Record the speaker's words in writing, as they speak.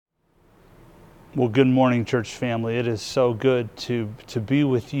Well, good morning, church family. It is so good to be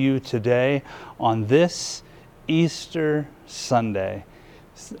with you today on this Easter Sunday.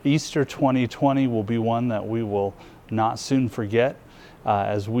 Easter 2020 will be one that we will not soon forget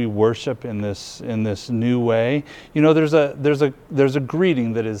as we worship in this new way. You know, there's a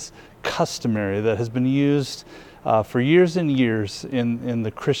greeting that is customary that has been used for years and years in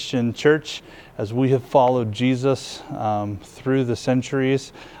the Christian church as we have followed Jesus through the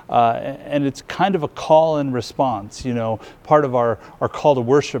centuries. And it's kind of a call and response. You know, part of our call to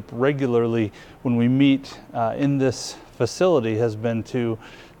worship regularly when we meet in this facility has been to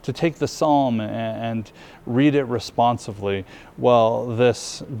take the psalm and read it responsively. Well,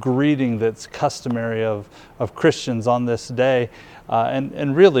 this greeting that's customary of Christians on this day,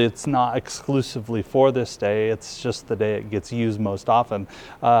 and really it's not exclusively for this day, it's just the day it gets used most often,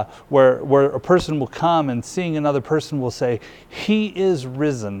 where a person will come and seeing another person will say, "He is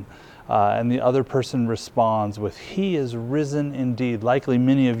risen." And the other person responds with, "He is risen indeed." Likely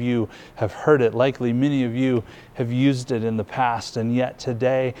many of you have heard it. Likely many of you have used it in the past. And yet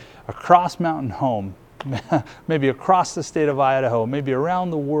today, across Mountain Home, maybe across the state of Idaho, maybe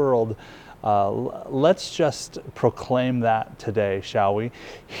around the world, let's just proclaim that today, shall we?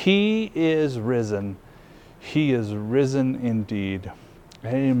 He is risen. He is risen indeed.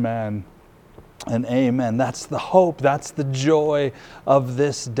 Amen. And amen. That's the hope. That's the joy of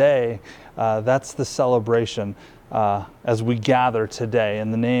this day. That's the celebration as we gather today in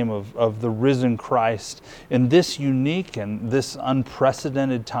the name of the risen Christ in this unique and this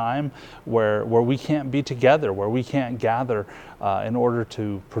unprecedented time where we can't be together, where we can't gather in order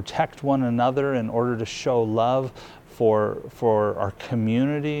to protect one another, in order to show love for our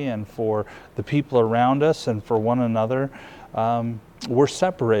community and for the people around us and for one another. We're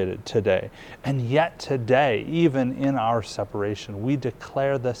separated today. And yet today, even in our separation, we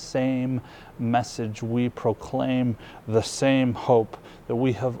declare the same message. We proclaim the same hope that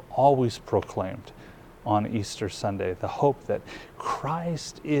we have always proclaimed on Easter Sunday. The hope that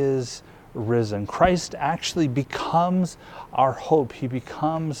Christ is risen. Christ actually becomes our hope. He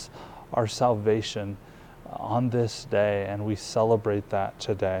becomes our salvation on this day, and we celebrate that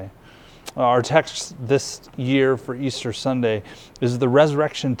today. Our text this year for Easter Sunday is the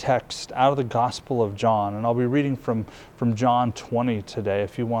resurrection text out of the Gospel of John, and I'll be reading from John 20 today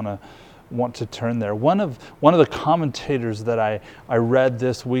if you want to turn there. One of the commentators that I read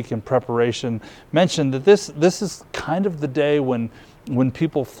this week in preparation mentioned that this is kind of the day when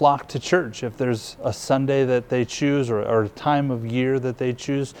people flock to church. If there's a Sunday that they choose or a time of year that they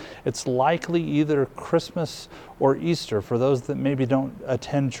choose, it's likely either Christmas or Easter for those that maybe don't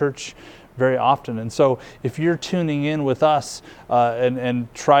attend church very often. And so if you're tuning in with us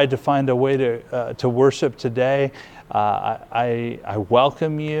and tried to find a way to worship today, I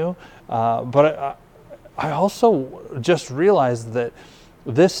welcome you. But I also just realized that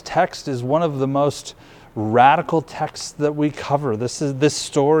this text is one of the most radical texts that we cover. This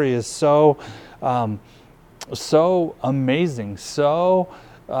story is so amazing, so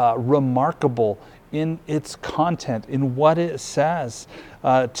remarkable in its content, in what it says.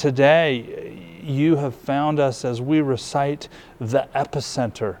 Today, you have found us as we recite the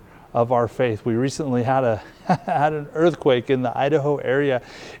epicenter of our faith. We recently had an earthquake in the Idaho area.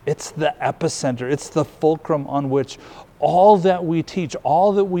 It's the epicenter. It's the fulcrum on which all that we teach,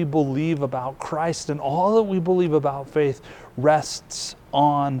 all that we believe about Christ, and all that we believe about faith rests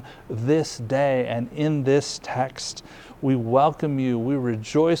on this day and in this text. We welcome you. We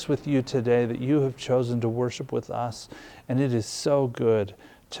rejoice with you today that you have chosen to worship with us, and it is so good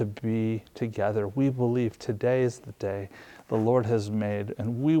to be together. We believe today is the day the Lord has made,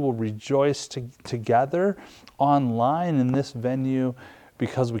 and we will rejoice together online in this venue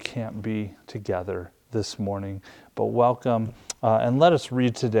because we can't be together this morning. But welcome, and let us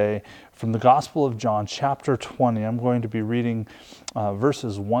read today from the Gospel of John, chapter 20. I'm going to be reading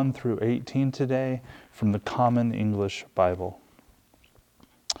verses 1 through 18 today from the Common English Bible.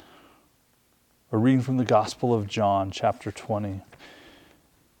 A reading from the Gospel of John, chapter 20.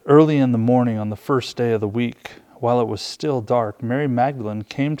 Early in the morning on the first day of the week, while it was still dark, Mary Magdalene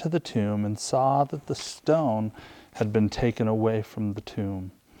came to the tomb and saw that the stone had been taken away from the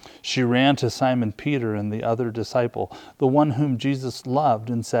tomb. She ran to Simon Peter and the other disciple, the one whom Jesus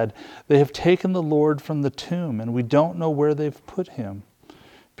loved, and said, "They have taken the Lord from the tomb, and we don't know where they've put him."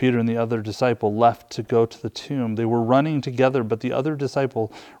 Peter and the other disciple left to go to the tomb. They were running together, but the other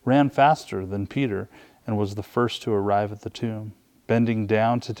disciple ran faster than Peter and was the first to arrive at the tomb. Bending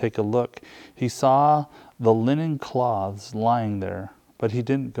down to take a look, he saw the linen cloths lying there, but he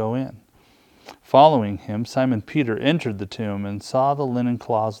didn't go in. Following him, Simon Peter entered the tomb and saw the linen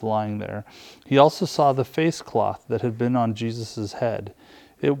cloths lying there. He also saw the face cloth that had been on Jesus' head.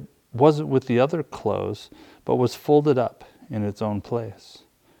 It wasn't with the other clothes, but was folded up in its own place.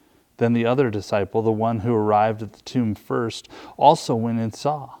 Then the other disciple, the one who arrived at the tomb first, also went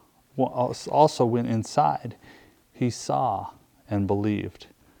inside. He saw and believed.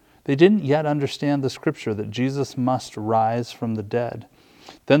 They didn't yet understand the scripture that Jesus must rise from the dead.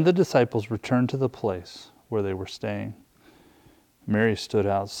 Then the disciples returned to the place where they were staying. Mary stood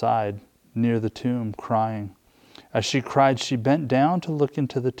outside near the tomb, crying. As she cried, she bent down to look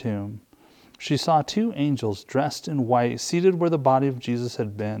into the tomb. She saw two angels dressed in white, seated where the body of Jesus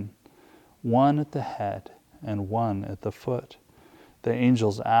had been, one at the head and one at the foot. The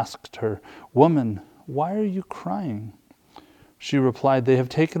angels asked her, "Woman, why are you crying?" She replied, "They have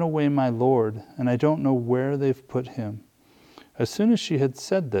taken away my Lord, and I don't know where they've put him." As soon as she had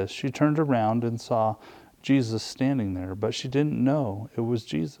said this, she turned around and saw Jesus standing there, but she didn't know it was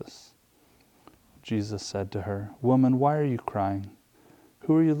Jesus. Jesus said to her, "Woman, why are you crying?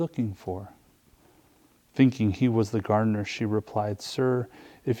 Who are you looking for?" Thinking he was the gardener, she replied, "Sir,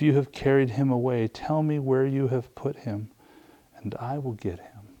 if you have carried him away, tell me where you have put him, and I will get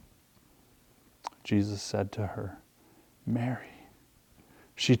him." Jesus said to her, "Mary."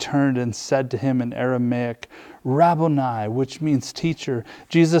 She turned and said to him in Aramaic, "Rabboni," which means teacher.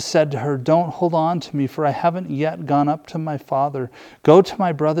 Jesus said to her, "Don't hold on to me, for I haven't yet gone up to my Father. Go to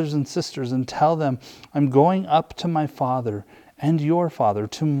my brothers and sisters and tell them, I'm going up to my Father and your Father,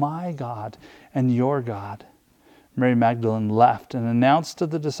 to my God and your God." Mary Magdalene left and announced to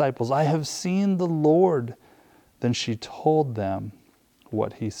the disciples, "I have seen the Lord." Then she told them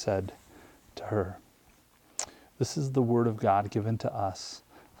what he said to her. This is the word of God given to us,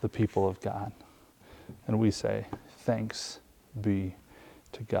 the people of God. And we say, thanks be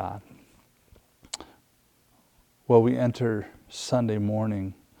to God. Well, we enter Sunday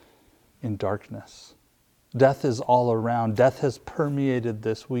morning in darkness. Death is all around. Death has permeated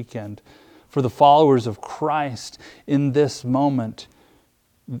this weekend. For the followers of Christ in this moment,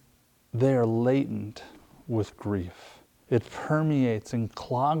 they are latent with grief. It permeates and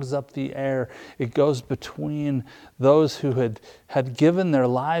clogs up the air. It goes between those who had given their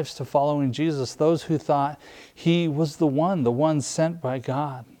lives to following Jesus, those who thought he was the one sent by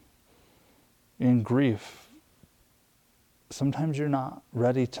God. In grief, sometimes you're not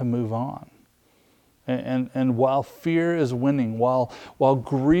ready to move on. And while fear is winning, while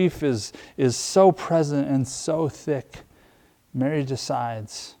grief is so present and so thick, Mary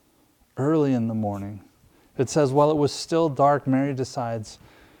decides early in the morning, it says, while it was still dark, Mary decides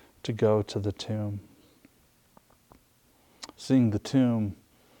to go to the tomb. Seeing the tomb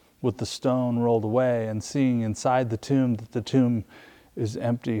with the stone rolled away and seeing inside the tomb that the tomb is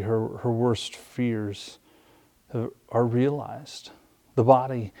empty, her worst fears are realized. The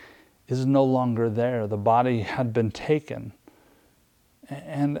body is no longer there. The body had been taken.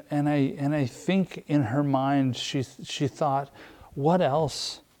 And I think in her mind she thought, what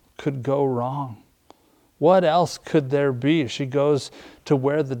else could go wrong? What else could there be? She goes to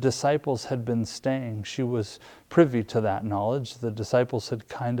where the disciples had been staying. She was privy to that knowledge. The disciples had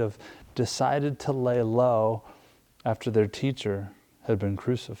kind of decided to lay low after their teacher had been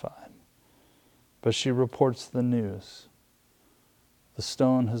crucified. But she reports the news. The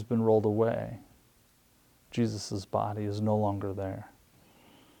stone has been rolled away. Jesus' body is no longer there.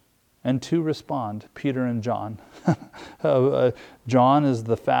 And two respond, Peter and John. John is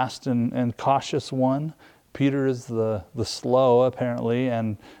the fast and cautious one. Peter is the slow, apparently,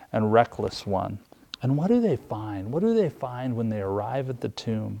 and reckless one. And what do they find? What do they find when they arrive at the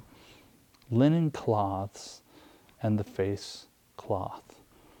tomb? Linen cloths and the face cloth.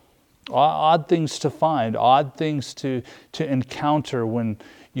 Odd things to find, odd things to encounter when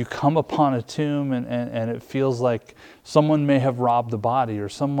you come upon a tomb and it feels like someone may have robbed the body or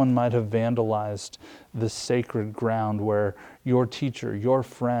someone might have vandalized this sacred ground where your teacher, your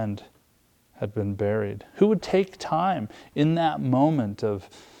friend had been buried. Who would take time in that moment of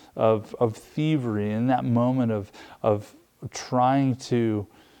thievery, in that moment of trying to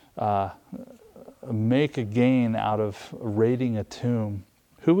make a gain out of raiding a tomb?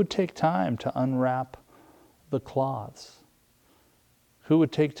 Who would take time to unwrap the cloths? Who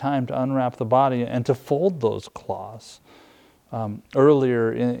would take time to unwrap the body and to fold those cloths?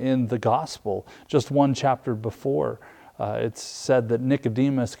 Earlier in the gospel, just one chapter before, it's said that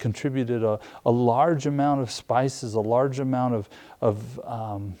Nicodemus contributed a large amount of spices, a large amount of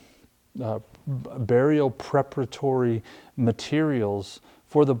burial preparatory materials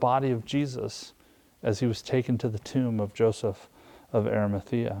for the body of Jesus as he was taken to the tomb of Joseph of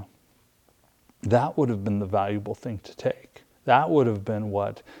Arimathea. That would have been the valuable thing to take. That would have been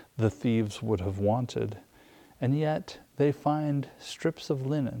what the thieves would have wanted. And yet they find strips of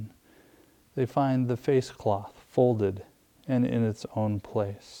linen. They find the face cloth folded and in its own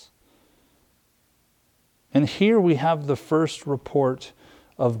place. And here we have the first report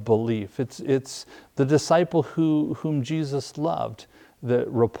of belief. It's the disciple whom Jesus loved that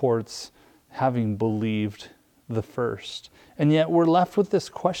reports having believed the first. And yet we're left with this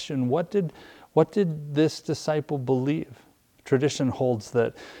question: what did this disciple believe? Tradition holds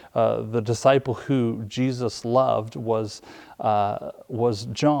that the disciple who Jesus loved was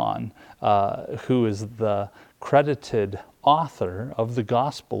John, who is the credited author of the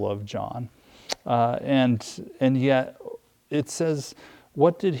Gospel of John. And yet it says,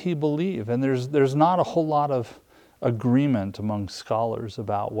 what did he believe? And there's not a whole lot of agreement among scholars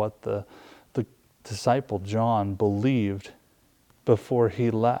about what the disciple John believed before he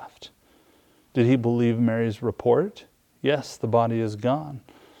left. Did he believe Mary's report? Yes, the body is gone.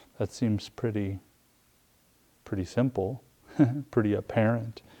 That seems pretty simple, pretty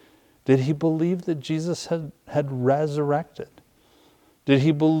apparent. Did he believe that Jesus had resurrected? Did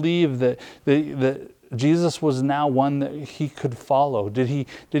he believe that Jesus was now one that he could follow? Did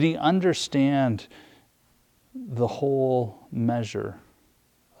he understand the whole measure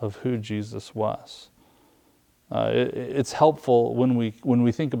of who Jesus was? It's helpful when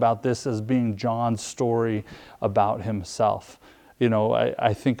we think about this as being John's story about himself. You know,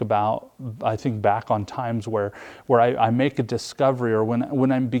 I think back on times where I make a discovery, or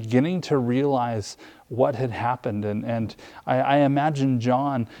when I'm beginning to realize what had happened, and I imagine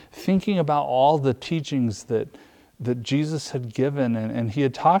John thinking about all the teachings that Jesus had given, and he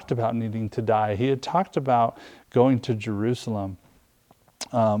had talked about needing to die. He had talked about going to Jerusalem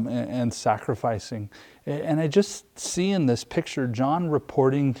and sacrificing. And I just see in this picture John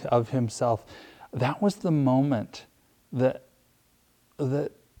reporting of himself. That was the moment that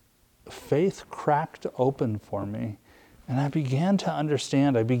faith cracked open for me, and I began to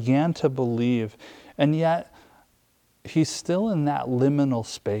understand, I began to believe. And yet he's still in that liminal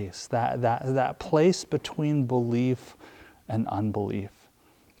space, that place between belief and unbelief.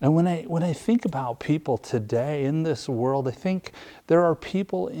 And when I think about people today in this world, I think there are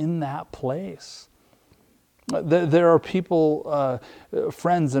people in that place. There are people,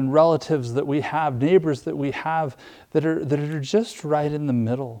 friends and relatives that we have, neighbors that we have, that are just right in the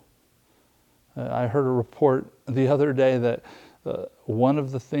middle. I heard a report the other day that one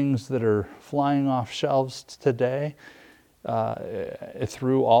of the things that are flying off shelves today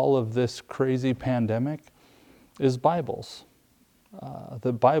through all of this crazy pandemic is Bibles.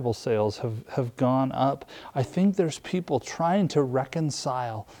 The Bible sales have gone up. I think there's people trying to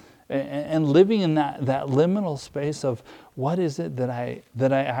reconcile and living in that liminal space of what is it that I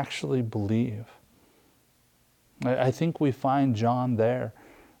actually believe. I think we find John there,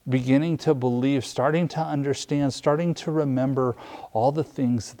 beginning to believe, starting to understand, starting to remember all the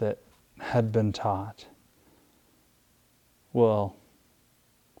things that had been taught. Well,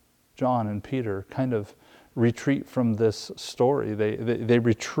 John and Peter kind of retreat from this story. They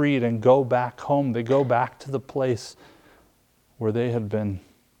retreat and go back home. They go back to the place where they had been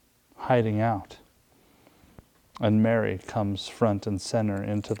hiding out. And Mary comes front and center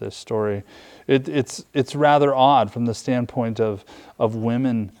into this story. It's rather odd from the standpoint of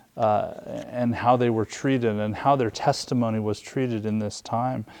women and how they were treated and how their testimony was treated in this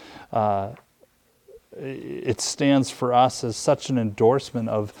time. It stands for us as such an endorsement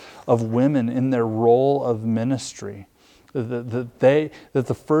of women in their role of ministry. That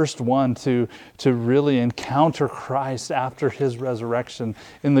the first one to really encounter Christ after his resurrection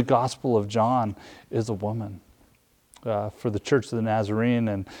in the Gospel of John is a woman. For the Church of the Nazarene,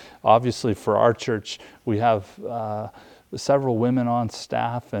 and obviously for our church, we have several women on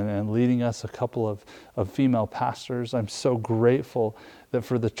staff and leading us, a couple of female pastors. I'm so grateful that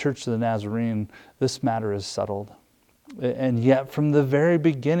for the Church of the Nazarene, this matter is settled. And yet from the very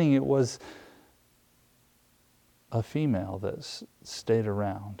beginning, it was a female that stayed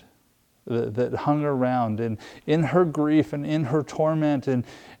around, that hung around in her grief and in her torment, and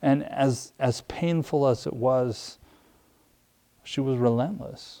as painful as it was, she was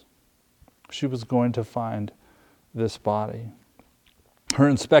relentless. She was going to find this body. Her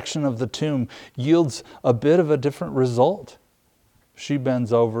inspection of the tomb yields a bit of a different result. She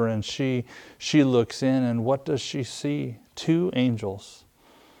bends over and she looks in, and what does she see? 2 angels.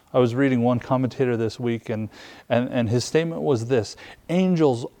 I was reading one commentator this week, and his statement was this: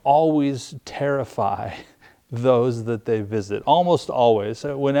 angels always terrify those that they visit. Almost always.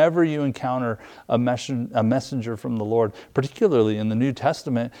 Whenever you encounter a messenger from the Lord, particularly in the New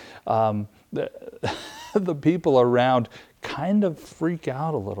Testament, the people around kind of freak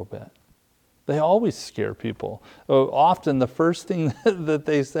out a little bit. They always scare people. Often the first thing that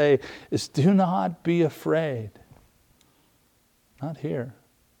they say is, do not be afraid. Not here.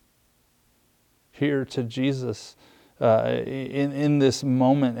 Here to Jesus in this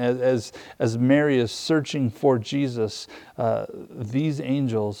moment as Mary is searching for Jesus, these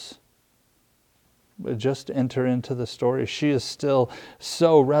angels just enter into the story. She is still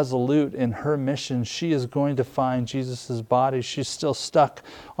so resolute in her mission. She is going to find Jesus' body. She's still stuck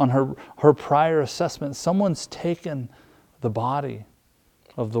on her prior assessment. Someone's taken the body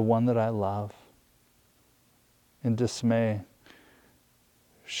of the one that I love. In dismay,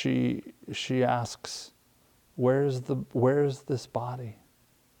 she asks, where is this body?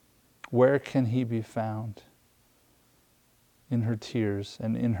 Where can he be found? In her tears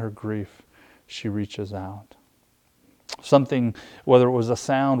and in her grief, she reaches out. Something, whether it was a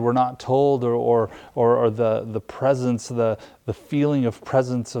sound we're not told, or the presence, the feeling of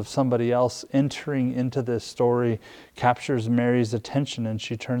presence of somebody else entering into this story, captures Mary's attention, and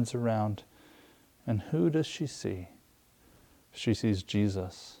she turns around. And who does she see? She sees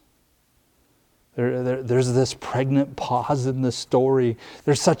Jesus. There's this pregnant pause in the story.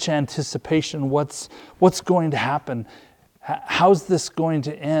 There's such anticipation. What's going to happen? How's this going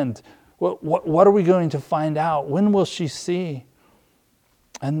to end? What are we going to find out? When will she see?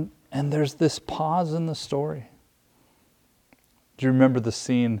 And there's this pause in the story. Do you remember the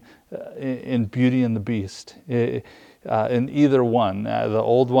scene in Beauty and the Beast? In either one, the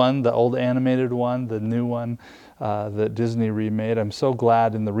old animated one, the new one that Disney remade. I'm so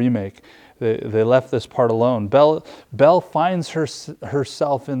glad in the remake they left this part alone. Belle finds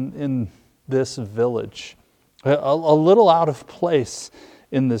herself in this village, a little out of place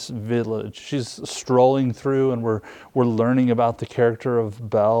in this village. She's strolling through, and we're learning about the character of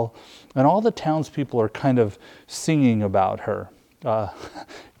Belle, and all the townspeople are kind of singing about her.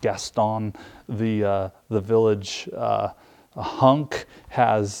 Gaston, the village hunk,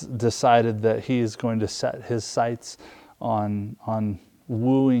 has decided that he is going to set his sights on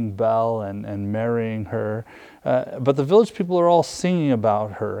wooing Belle and marrying her. But the village people are all singing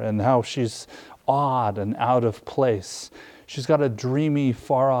about her and how she's odd and out of place. She's got a dreamy,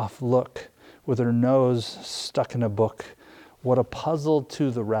 far-off look with her nose stuck in a book. What a puzzle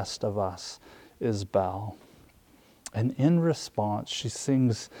to the rest of us is Belle. And in response, she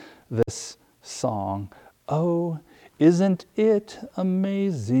sings this song, "Oh, isn't it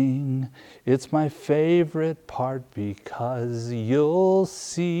amazing? It's my favorite part because you'll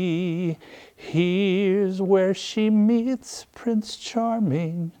see. Here's where she meets Prince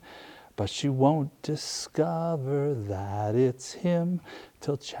Charming. But she won't discover that it's him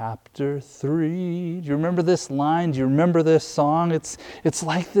till chapter 3. Do you remember this line? Do you remember this song? It's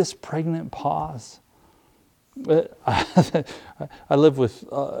like this pregnant pause. I live with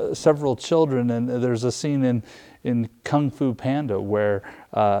several children, and there's a scene in Kung Fu Panda where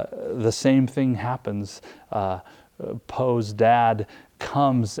the same thing happens. Po's dad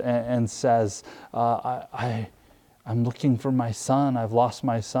comes and says, I'm looking for my son. I've lost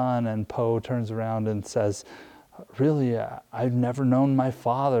my son. And Po turns around and says, really, I've never known my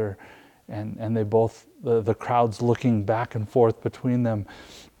father. And they both, the crowd's looking back and forth between them.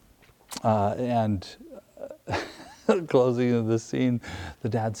 And closing of the scene, the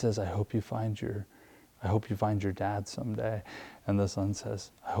dad says, I hope you find your dad someday. And the son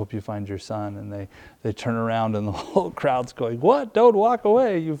says, I hope you find your son. And they turn around, and the whole crowd's going, what? Don't walk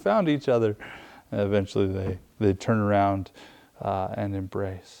away. You found each other. And eventually they turn around and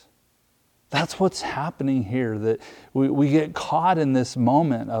embrace. That's what's happening here. That we get caught in this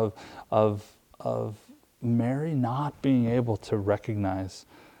moment of Mary not being able to recognize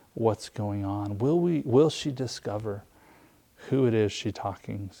what's going on. Will she discover who it is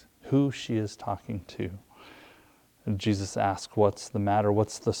who she is talking to? And Jesus asks, what's the matter?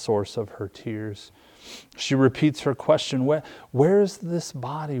 What's the source of her tears? She repeats her question, where is this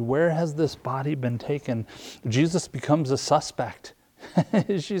body? Where has this body been taken? Jesus becomes a suspect.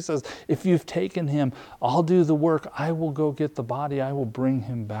 She says, if you've taken him, I'll do the work. I will go get the body. I will bring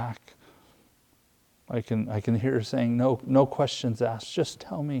him back. I can hear her saying, no questions asked. Just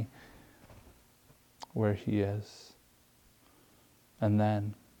tell me where he is. And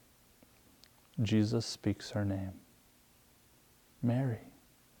then Jesus speaks her name. Mary.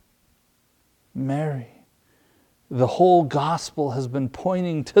 Mary. The whole gospel has been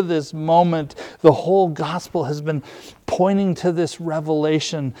pointing to this moment. The whole gospel has been pointing to this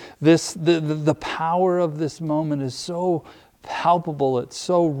revelation. The power of this moment is so palpable. It's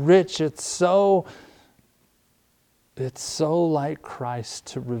so rich. It's It's so like Christ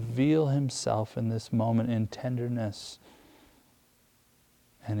to reveal himself in this moment in tenderness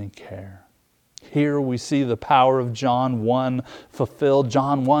and in care. Here we see the power of John 1 fulfilled.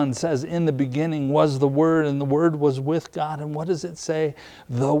 John 1 says, in the beginning was the Word, and the Word was with God. And what does it say?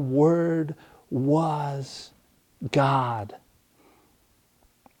 The Word was God.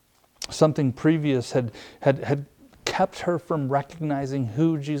 Something previous had kept her from recognizing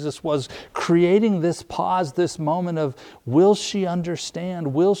who Jesus was, creating this pause, this moment of, will she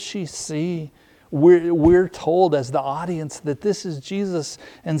understand? Will she see? We're told as the audience that this is Jesus,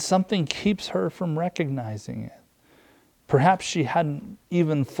 and something keeps her from recognizing it. Perhaps she hadn't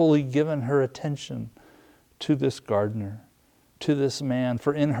even fully given her attention to this gardener, to this man,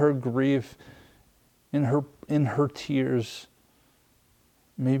 for in her grief, in her tears,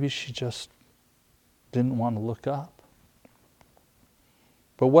 maybe she just didn't want to look up.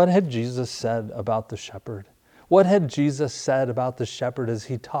 But what had Jesus said about the shepherd? What had Jesus said about the shepherd as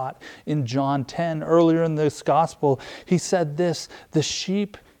he taught in John 10? Earlier in this gospel, he said this, the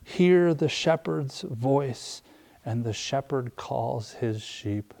sheep hear the shepherd's voice, and the shepherd calls his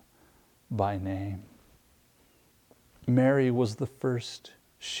sheep by name. Mary was the first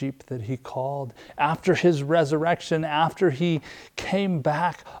sheep that he called. After his resurrection, after he came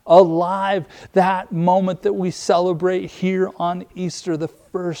back alive, that moment that we celebrate here on Easter, the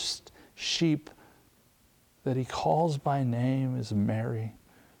first sheep that he calls by name is Mary.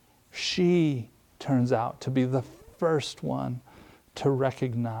 She turns out to be the first one to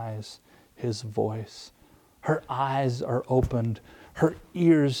recognize his voice. Her eyes are opened, her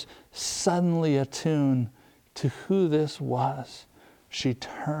ears suddenly attune to who this was. She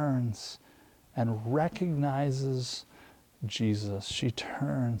turns and recognizes Jesus. She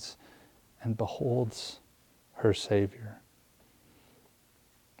turns and beholds her Savior.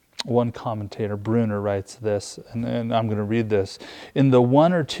 One commentator, Bruner, writes this, and I'm going to read this. In the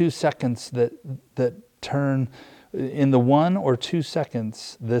 1 or 2 seconds in the 1 or 2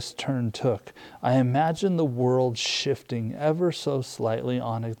 seconds this turn took, I imagine the world shifting ever so slightly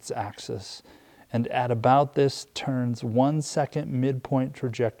on its axis. And at about this turn's 1 second midpoint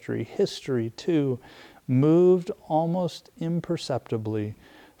trajectory, history too moved almost imperceptibly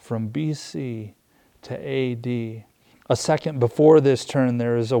from BC to AD. A second before this turn,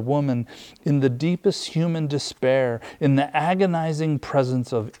 there is a woman in the deepest human despair, in the agonizing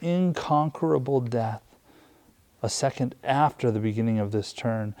presence of inconquerable death. A second after the beginning of this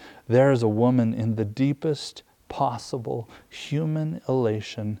turn, there is a woman in the deepest possible human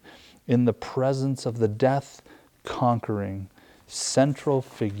elation, in the presence of the death-conquering central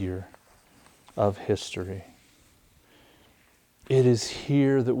figure of history. It is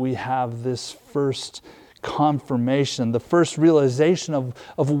here that we have this first confirmation, the first realization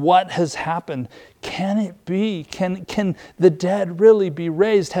of what has happened. Can it be? Can the dead really be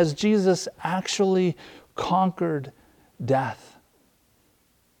raised? Has Jesus actually conquered death?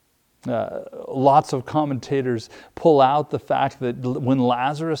 Lots of commentators pull out the fact that when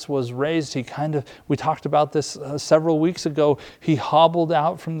Lazarus was raised, we talked about this several weeks ago, he hobbled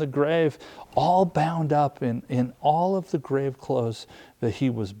out from the grave, all bound up in all of the grave clothes that he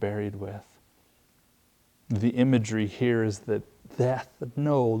was buried with. The imagery here is that death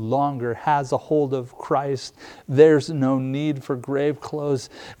no longer has a hold of Christ. There's no need for grave clothes.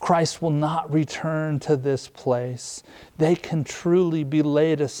 Christ will not return to this place. They can truly be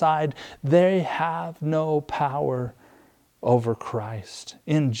laid aside. They have no power over Christ.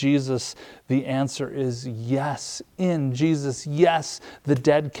 In Jesus, the answer is yes. In Jesus, yes, the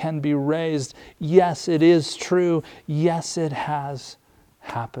dead can be raised. Yes, it is true. Yes, it has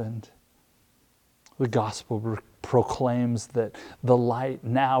happened. The gospel proclaims that the light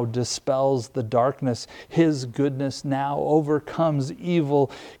now dispels the darkness. His goodness now overcomes evil.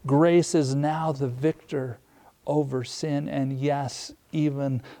 Grace is now the victor over sin. And yes,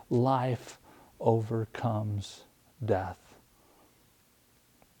 even life overcomes death.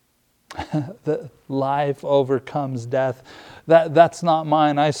 The life overcomes death. That's not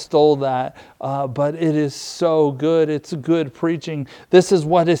mine. I stole that. But it is so good. It's good preaching. This is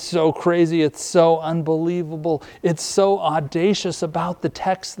what is so crazy. It's so unbelievable. It's so audacious about the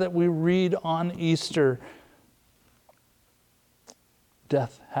text that we read on Easter.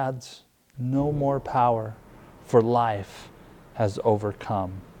 Death has no more power, for life has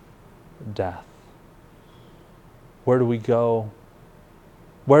overcome death. Where do we go?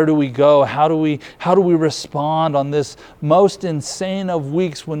 Where do we go? How do we respond on this most insane of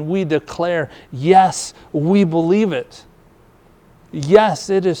weeks when we declare, yes, we believe it.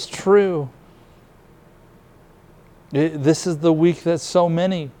 Yes, it is true. This is the week that so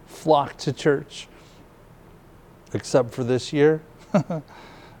many flock to church. except for this year.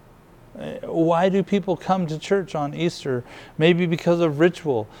 Why do people come to church on Easter? Maybe because of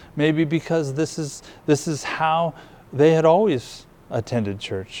ritual. Maybe because this is how they had always attended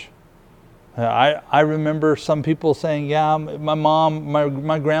church. I remember some people saying, yeah,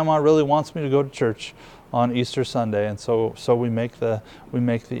 my grandma really wants me to go to church on Easter Sunday, and so we make the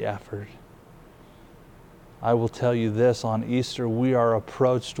effort. I will tell you this, on Easter we are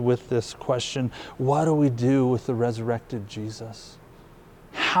approached with this question: what do we do with the resurrected Jesus?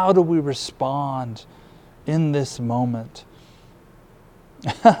 How do we respond in this moment?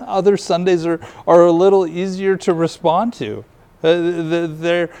 Other Sundays are a little easier to respond to.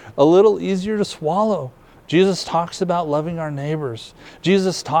 They're a little easier to swallow. Jesus talks about loving our neighbors.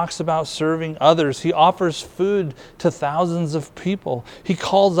 Jesus talks about serving others. He offers food to thousands of people. He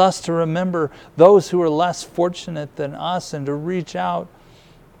calls us to remember those who are less fortunate than us and to reach out.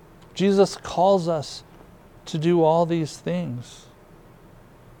 Jesus calls us to do all these things.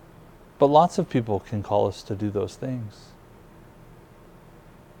 But lots of people can call us to do those things.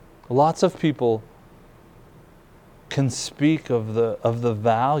 Lots of people can speak of the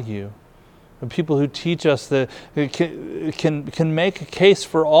value. The people who teach us that can make a case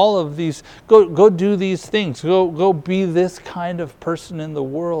for all of these. Go do these things. Go be this kind of person in the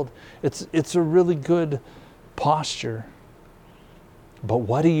world. It's a really good posture. But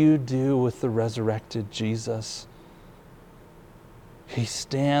what do you do with the resurrected Jesus? He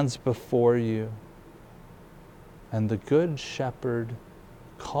stands before you, and the Good Shepherd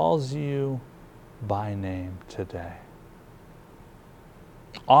calls you by name today,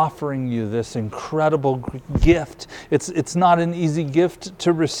 offering you this incredible gift. It's not an easy gift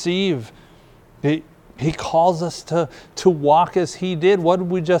to receive. He calls us to walk as He did. What did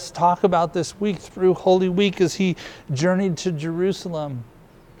we just talk about this week through Holy Week as He journeyed to Jerusalem?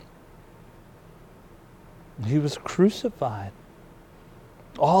 He was crucified.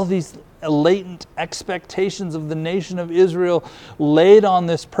 All these latent expectations of the nation of Israel laid on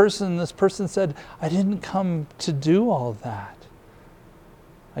this person. This person said, I didn't come to do all that.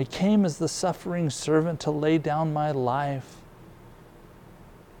 I came as the suffering servant to lay down my life.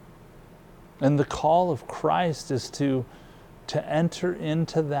 And the call of Christ is to enter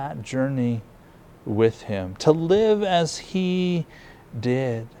into that journey with Him, to live as He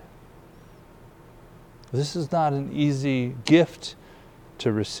did. This is not an easy gift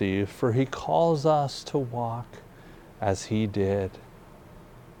to receive, for He calls us to walk as He did.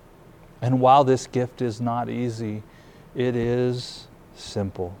 And while this gift is not easy, it is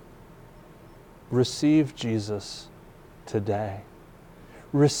simple. Receive Jesus today.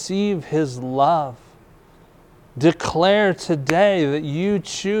 Receive His love. Declare today that you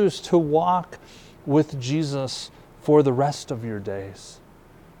choose to walk with Jesus for the rest of your days.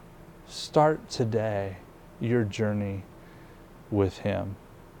 Start today your journey with Him.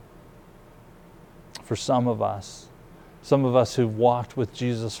 For some of us who've walked with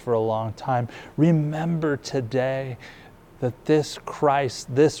Jesus for a long time, remember today that this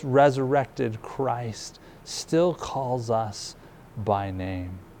Christ, this resurrected Christ, still calls us by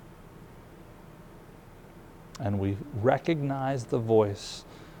name. And we recognize the voice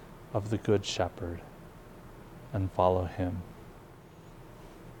of the Good Shepherd and follow Him.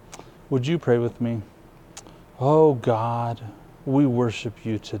 Would you pray with me? Oh God, we worship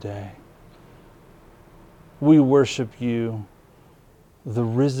You today. We worship You, the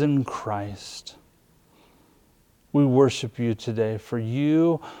risen Christ. We worship You today, for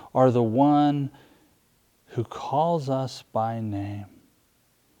You are the one who calls us by name,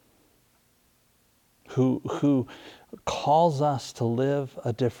 who calls us to live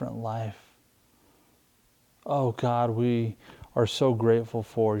a different life. Oh God, we are so grateful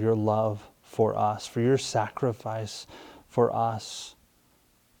for Your love for us, for Your sacrifice for us.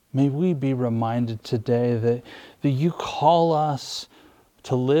 May we be reminded today that You call us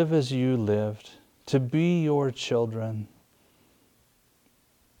to live as You lived, to be Your children.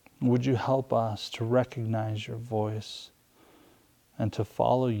 Would You help us to recognize Your voice and to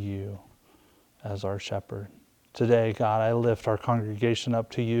follow You as our shepherd? Today, God, I lift our congregation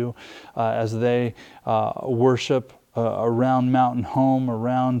up to You as they worship around Mountain Home,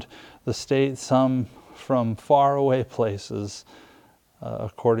 around the state, some from faraway places,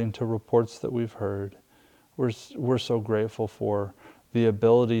 according to reports that we've heard. We're so grateful for the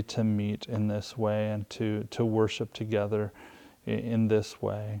ability to meet in this way and to worship together in this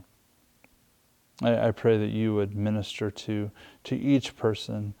way. I pray that You would minister to each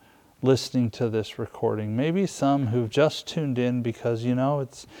person listening to this recording. Maybe some who've just tuned in because,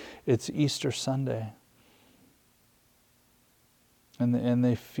 it's Easter Sunday. And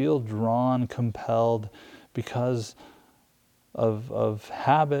they feel drawn, compelled, because of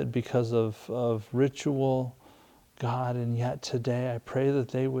habit, because of ritual, God. And yet today I pray that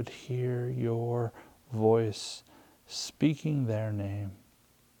they would hear your voice speaking their name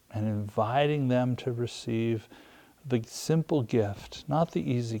and inviting them to receive the simple gift, not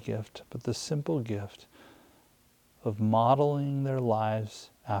the easy gift, but the simple gift of modeling their lives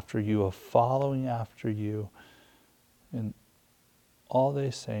after you, of following after you in all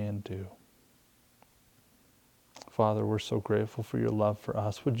they say and do. Father, we're so grateful for your love for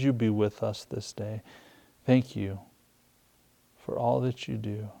us. Would you be with us this day? Thank you for all that you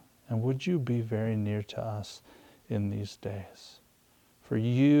do. And would you be very near to us in these days? For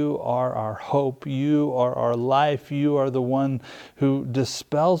you are our hope. You are our life. You are the one who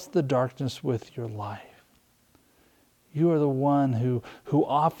dispels the darkness with your life. You are the one who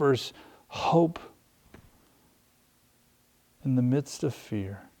offers hope in the midst of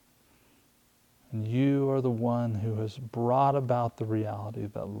fear. And you are the one who has brought about the reality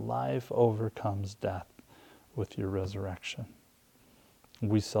that life overcomes death with your resurrection.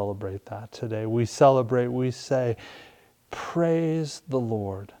 We celebrate that today. We celebrate, we say, praise the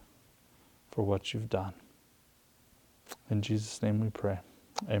Lord for what you've done. In Jesus' name we pray.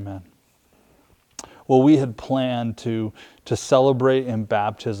 Amen. Well, we had planned to celebrate in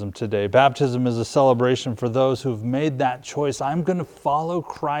baptism today. Baptism is a celebration for those who've made that choice. I'm going to follow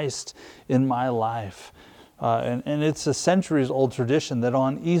Christ in my life. And it's a centuries-old tradition that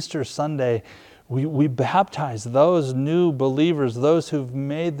on Easter Sunday, we baptize those new believers, those who've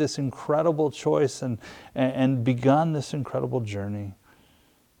made this incredible choice and begun this incredible journey.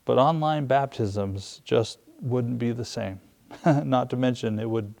 But online baptisms just wouldn't be the same. Not to mention, it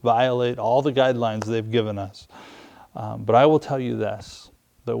would violate all the guidelines they've given us. But I will tell you this,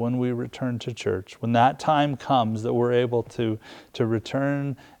 that when we return to church, when that time comes that we're able to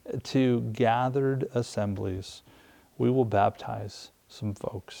return to gathered assemblies, we will baptize some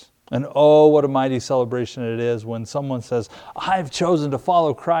folks. And oh, what a mighty celebration it is when someone says, I've chosen to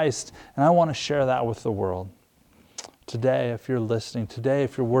follow Christ, and I want to share that with the world. Today, if you're listening, today,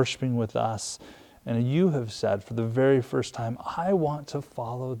 if you're worshiping with us, and you have said for the very first time, I want to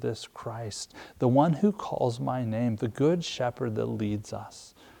follow this Christ, the one who calls my name, the good shepherd that leads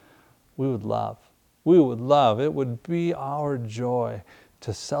us. We would love, it would be our joy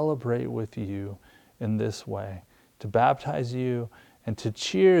to celebrate with you in this way, to baptize you and to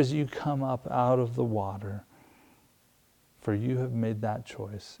cheer as you come up out of the water. For you have made that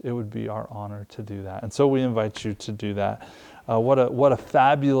choice. It would be our honor to do that. And so we invite you to do that. What a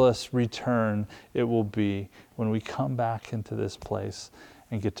fabulous return it will be when we come back into this place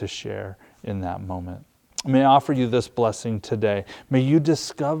and get to share in that moment. May I offer you this blessing today. May you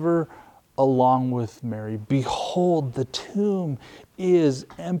discover along with Mary, behold, the tomb is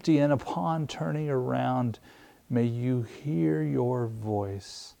empty, and upon turning around, may you hear your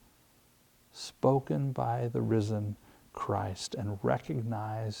voice spoken by the risen Christ and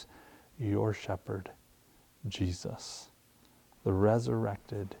recognize your shepherd, Jesus, the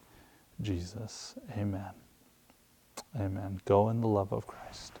resurrected Jesus. Amen. Amen. Go in the love of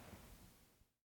Christ.